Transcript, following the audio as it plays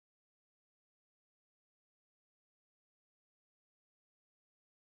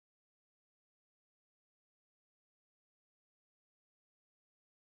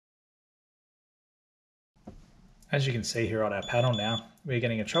As you can see here on our panel now, we're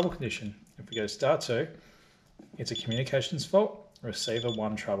getting a trouble condition. If we go star 2, it's a communications fault, receiver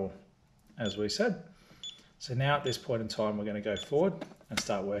 1 trouble, as we said. So now at this point in time, we're going to go forward and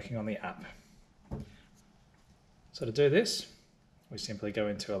start working on the app. So to do this, we simply go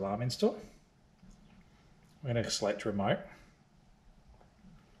into Alarm Install. We're going to select Remote,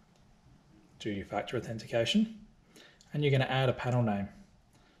 two-factor authentication, and you're going to add a panel name.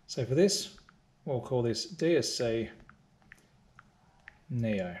 So for this, we'll call this DSC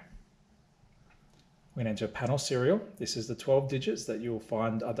Neo. We're going to enter a panel serial. This is the 12 digits that you'll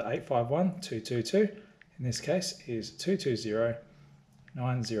find under 851222. In this case is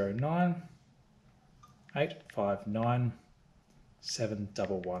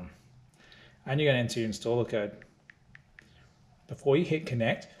 220-909-859-711. And you're going to enter your installer code. Before you hit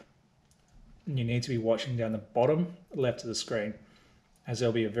connect, you need to be watching down the bottom left of the screen, as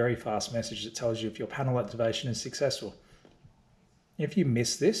there'll be a very fast message that tells you if your panel activation is successful. If you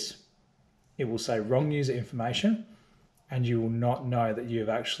miss this, it will say wrong user information, and you will not know that you have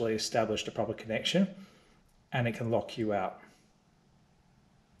actually established a proper connection, and it can lock you out.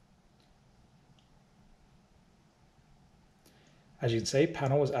 As you can see,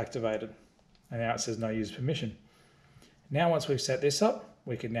 panel was activated, and now it says no user permission. Now once we've set this up,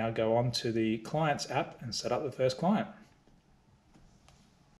 we can now go on to the client's app and set up the first client.